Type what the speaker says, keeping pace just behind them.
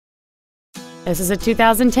This is a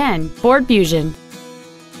 2010 Ford Fusion.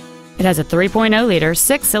 It has a 3.0-liter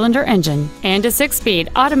six-cylinder engine and a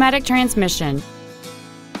 6-speed automatic transmission.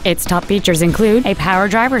 Its top features include a power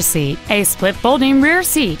driver's seat, a split folding rear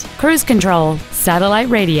seat, cruise control, satellite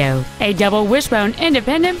radio, a double wishbone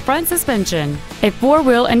independent front suspension, a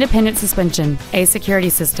four-wheel independent suspension, a security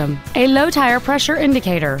system, a low tire pressure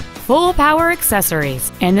indicator, full power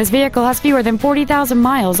accessories, and this vehicle has fewer than 40,000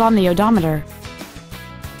 miles on the odometer.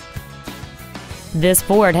 This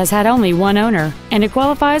Ford has had only one owner, and it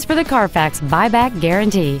qualifies for the Carfax buyback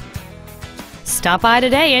guarantee. Stop by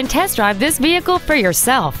today and test drive this vehicle for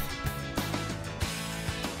yourself.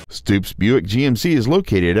 Stoops Buick GMC is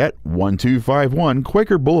located at 1251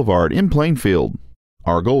 Quaker Boulevard in Plainfield.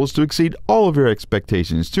 Our goal is to exceed all of your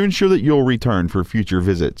expectations to ensure that you'll return for future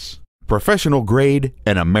visits. Professional grade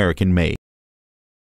and American made.